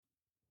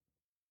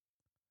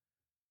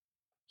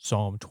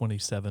Psalm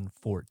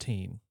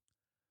 27:14.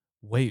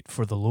 Wait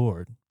for the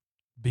Lord.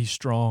 Be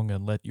strong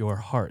and let your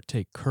heart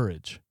take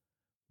courage.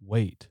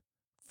 Wait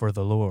for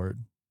the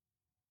Lord.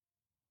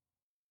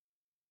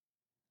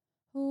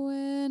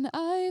 When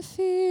I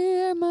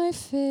fear my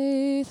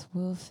faith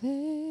will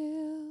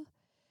fail,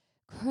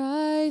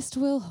 Christ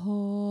will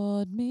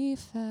hold me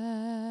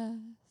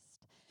fast.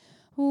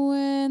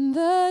 When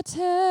the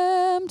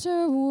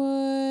tempter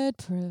would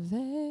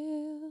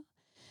prevail,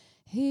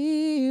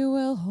 he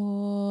will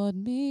hold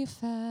me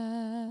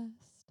fast.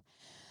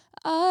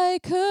 I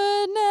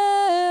could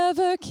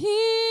never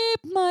keep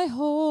my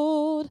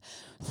hold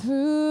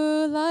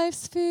through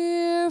life's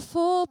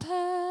fearful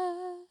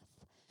path,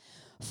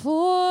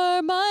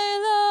 for my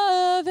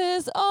love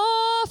is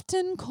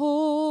often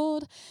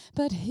cold,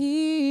 but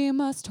he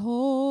must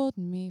hold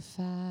me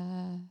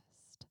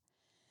fast.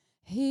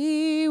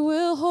 He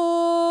will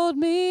hold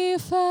me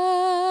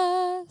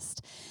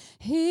fast.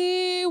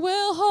 He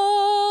will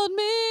hold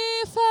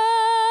me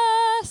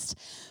fast,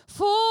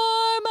 for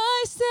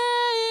my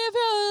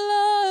Savior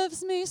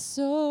loves me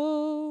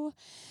so.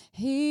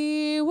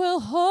 He will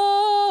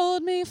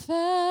hold me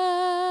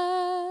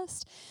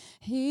fast.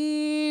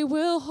 He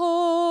will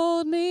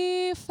hold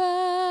me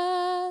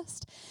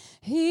fast.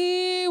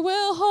 He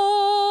will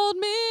hold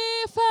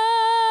me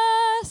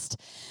fast,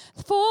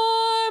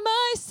 for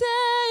my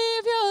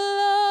Savior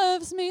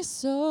loves me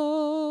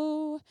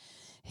so.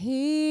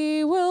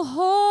 He will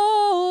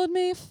hold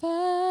me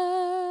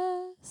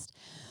fast,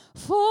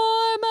 for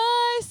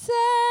my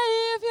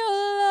Savior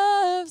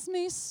loves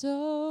me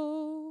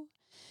so.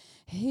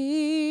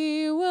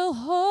 He will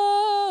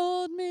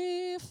hold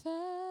me fast.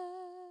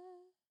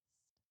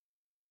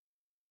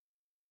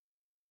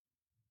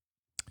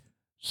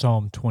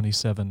 Psalm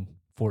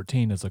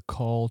 27:14 is a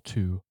call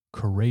to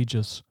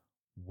courageous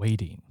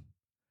waiting.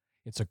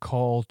 It's a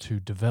call to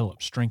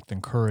develop strength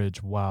and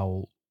courage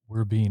while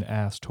we're being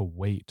asked to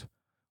wait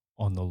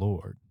on the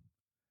Lord.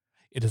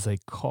 It is a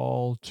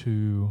call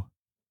to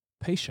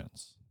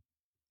patience.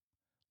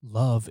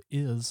 Love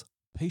is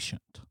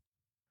patient.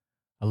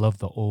 I love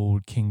the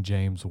old King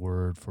James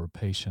word for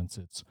patience.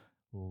 It's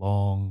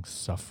long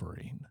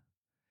suffering.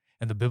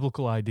 And the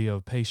biblical idea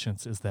of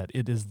patience is that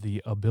it is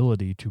the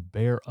ability to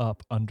bear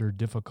up under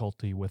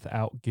difficulty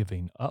without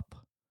giving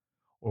up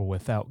or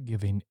without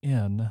giving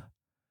in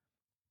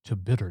to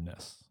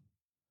bitterness.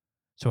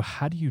 So,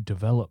 how do you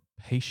develop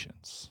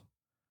patience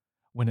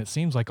when it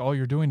seems like all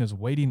you're doing is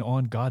waiting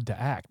on God to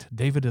act?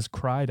 David has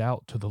cried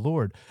out to the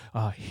Lord,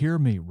 hear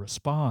me,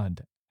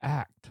 respond,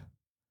 act.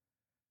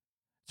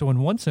 So, in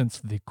one sense,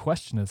 the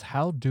question is,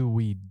 how do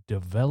we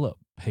develop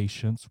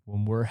patience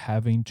when we're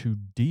having to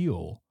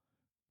deal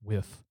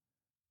with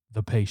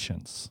the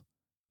patience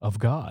of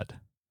God?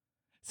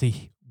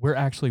 See, we're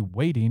actually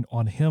waiting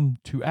on Him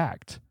to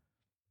act.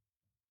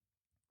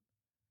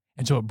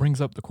 And so it brings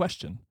up the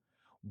question,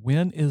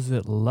 when is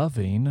it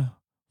loving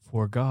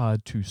for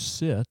God to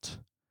sit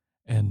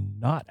and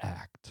not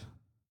act?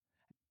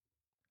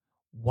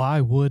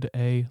 Why would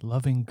a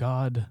loving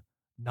God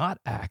not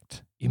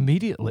act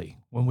immediately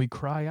when we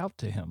cry out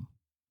to Him?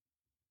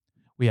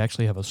 We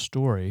actually have a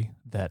story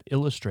that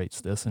illustrates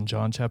this in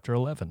John chapter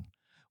 11,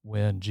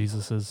 when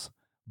Jesus'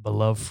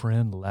 beloved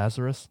friend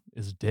Lazarus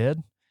is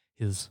dead.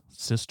 His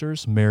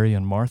sisters, Mary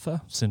and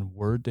Martha, send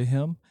word to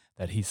him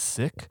that he's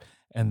sick,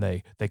 and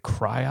they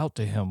cry out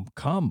to him,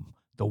 come,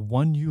 the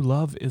one you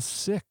love is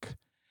sick.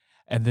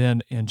 And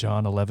then in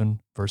John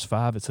 11, verse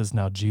 5, it says,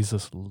 now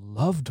Jesus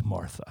loved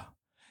Martha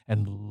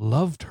and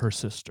loved her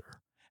sister,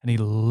 and he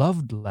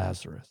loved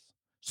Lazarus.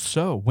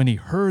 So when he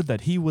heard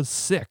that he was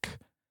sick,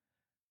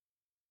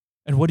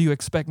 and what do you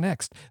expect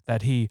next?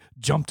 That he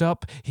jumped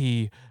up,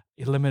 he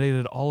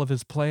eliminated all of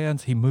his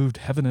plans, he moved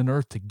heaven and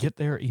earth to get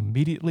there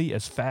immediately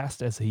as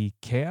fast as he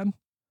can?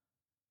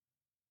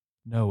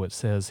 No, it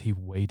says he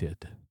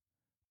waited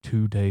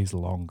 2 days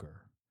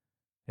longer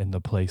in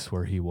the place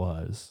where he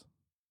was.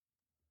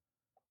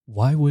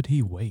 Why would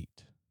he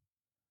wait?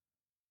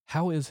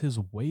 How is his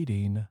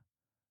waiting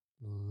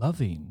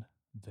loving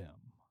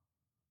them?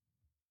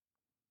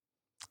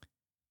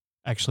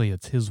 Actually,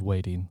 it's his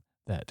waiting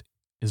that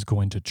is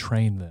going to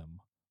train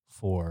them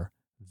for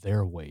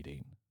their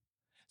waiting.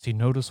 See,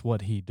 notice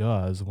what he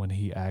does when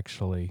he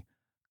actually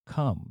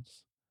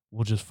comes.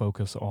 We'll just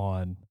focus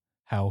on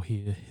how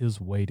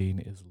his waiting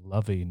is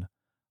loving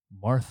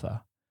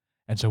Martha.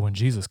 And so when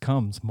Jesus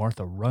comes,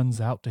 Martha runs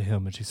out to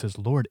him and she says,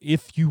 Lord,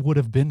 if you would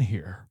have been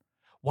here,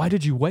 why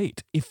did you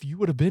wait? If you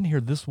would have been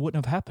here, this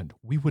wouldn't have happened.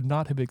 We would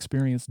not have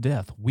experienced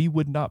death. We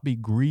would not be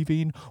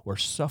grieving or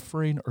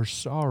suffering or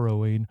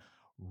sorrowing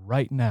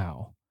right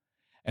now.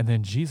 And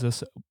then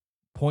Jesus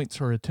points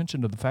her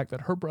attention to the fact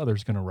that her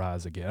brother's going to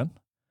rise again.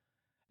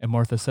 And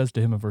Martha says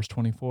to him in verse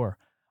 24,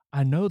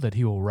 I know that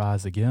he will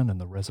rise again in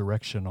the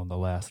resurrection on the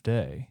last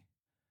day.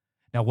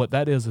 Now, what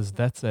that is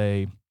that's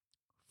a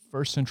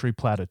first century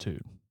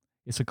platitude.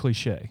 It's a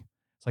cliche.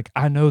 It's like,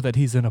 I know that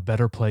he's in a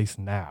better place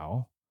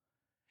now.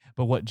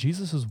 But what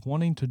Jesus is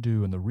wanting to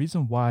do, and the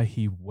reason why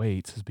he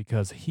waits, is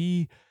because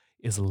he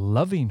is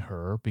loving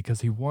her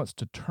because he wants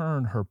to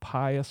turn her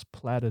pious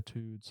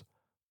platitudes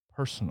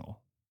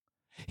personal.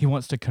 He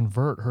wants to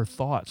convert her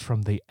thoughts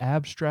from the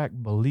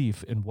abstract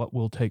belief in what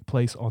will take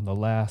place on the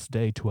last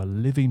day to a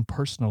living,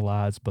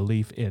 personalized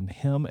belief in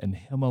him and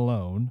him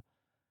alone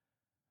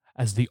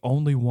as the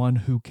only one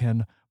who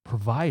can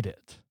provide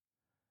it.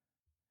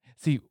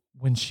 See,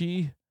 when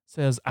she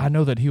says, I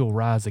know that he will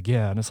rise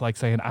again, it's like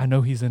saying, I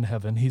know he's in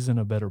heaven, he's in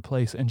a better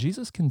place. And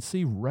Jesus can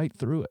see right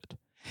through it.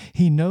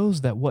 He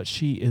knows that what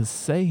she is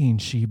saying,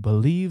 she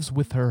believes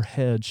with her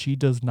head, she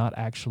does not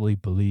actually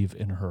believe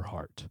in her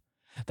heart.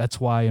 That's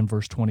why in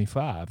verse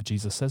 25,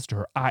 Jesus says to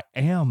her, I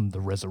am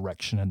the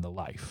resurrection and the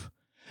life.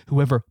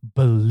 Whoever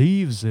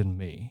believes in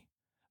me,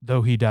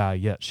 though he die,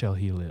 yet shall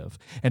he live.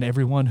 And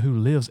everyone who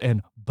lives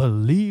and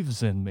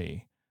believes in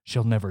me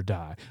shall never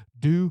die.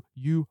 Do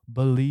you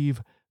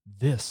believe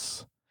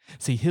this?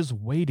 See, his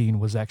waiting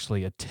was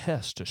actually a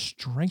test to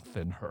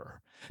strengthen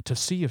her, to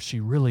see if she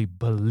really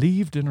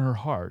believed in her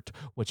heart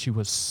what she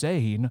was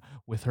saying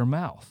with her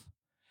mouth.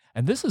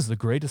 And this is the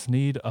greatest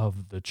need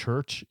of the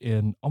church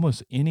in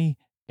almost any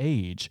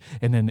age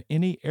and in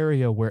any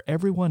area where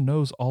everyone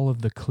knows all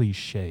of the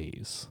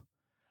cliches.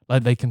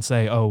 Like they can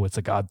say, oh, it's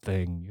a God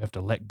thing. You have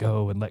to let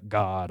go and let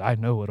God. I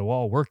know it'll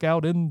all work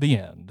out in the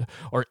end.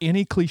 Or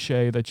any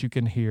cliche that you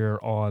can hear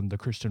on the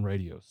Christian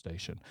radio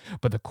station.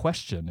 But the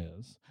question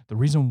is, the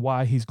reason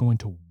why he's going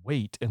to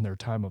wait in their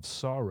time of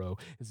sorrow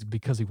is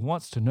because he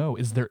wants to know,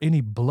 is there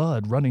any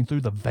blood running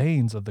through the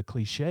veins of the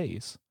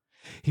cliches?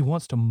 He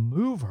wants to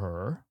move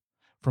her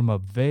from a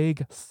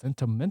vague,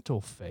 sentimental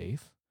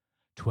faith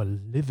to a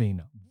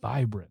living,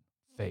 vibrant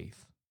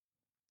faith.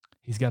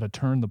 He's got to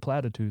turn the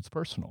platitudes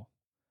personal.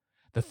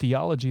 The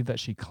theology that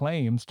she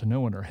claims to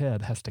know in her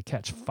head has to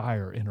catch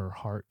fire in her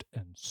heart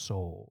and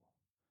soul.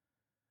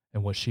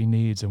 And what she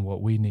needs and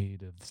what we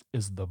need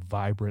is the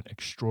vibrant,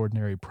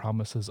 extraordinary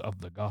promises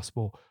of the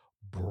gospel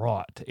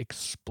brought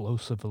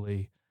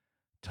explosively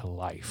to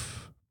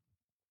life.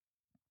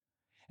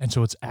 And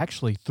so it's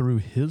actually through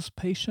his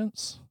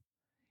patience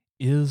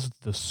is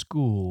the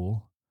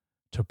school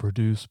to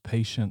produce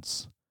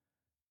patience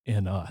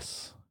in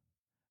us.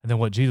 And then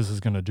what Jesus is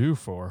going to do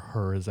for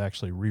her is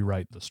actually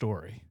rewrite the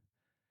story.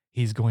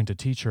 He's going to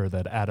teach her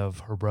that out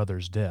of her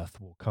brother's death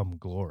will come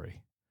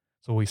glory.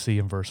 So we see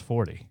in verse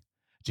 40,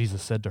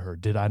 Jesus said to her,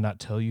 did I not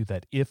tell you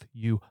that if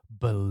you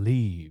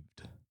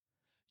believed,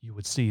 you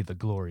would see the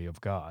glory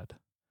of God?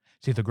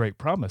 See, the great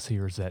promise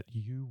here is that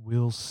you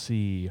will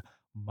see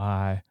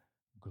my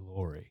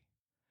glory.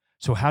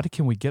 So how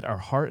can we get our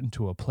heart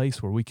into a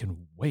place where we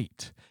can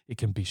wait? It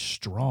can be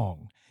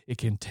strong. It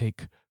can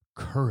take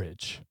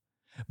courage.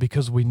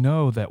 Because we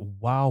know that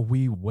while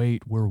we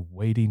wait, we're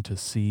waiting to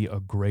see a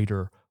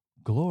greater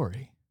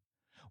glory.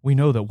 We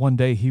know that one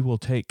day he will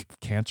take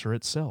cancer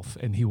itself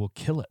and he will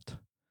kill it.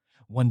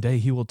 One day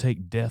he will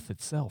take death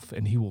itself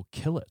and he will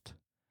kill it.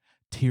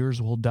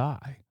 Tears will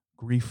die.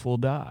 Grief will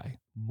die.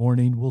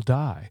 Mourning will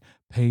die.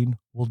 Pain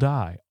will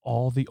die.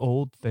 All the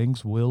old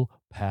things will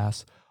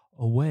pass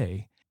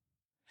away.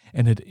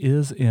 And it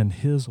is in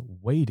his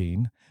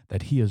waiting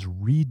that he is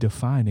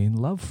redefining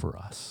love for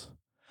us.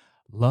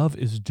 Love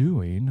is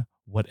doing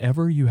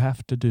whatever you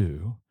have to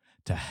do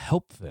to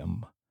help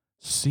them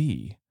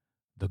see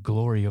the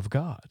glory of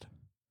God.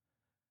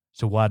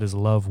 So why does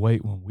love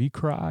wait when we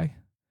cry?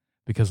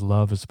 Because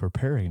love is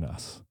preparing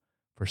us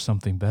for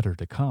something better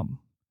to come.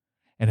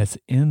 And it's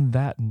in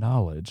that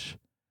knowledge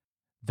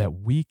that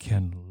we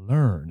can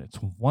learn. It's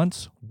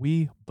once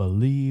we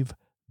believe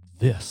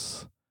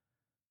this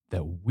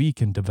that we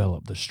can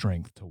develop the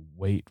strength to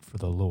wait for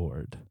the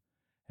Lord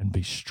and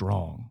be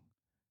strong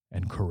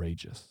and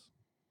courageous.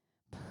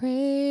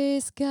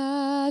 Praise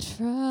God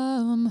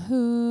from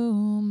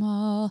whom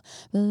all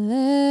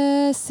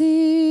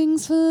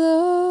blessings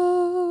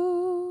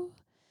flow.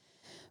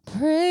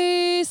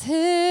 Praise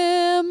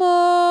him,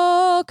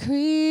 all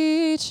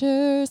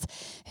creatures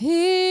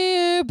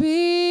here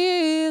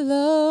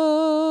below.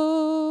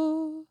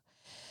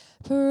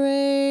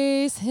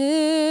 Praise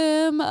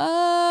him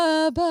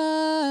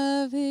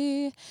above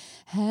the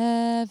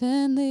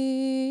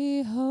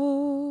heavenly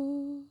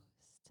host.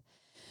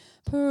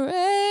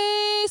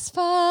 Praise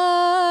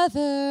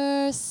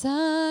Father,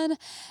 Son,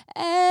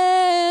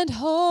 and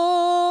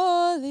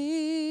Holy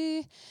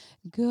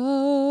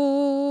Ghost.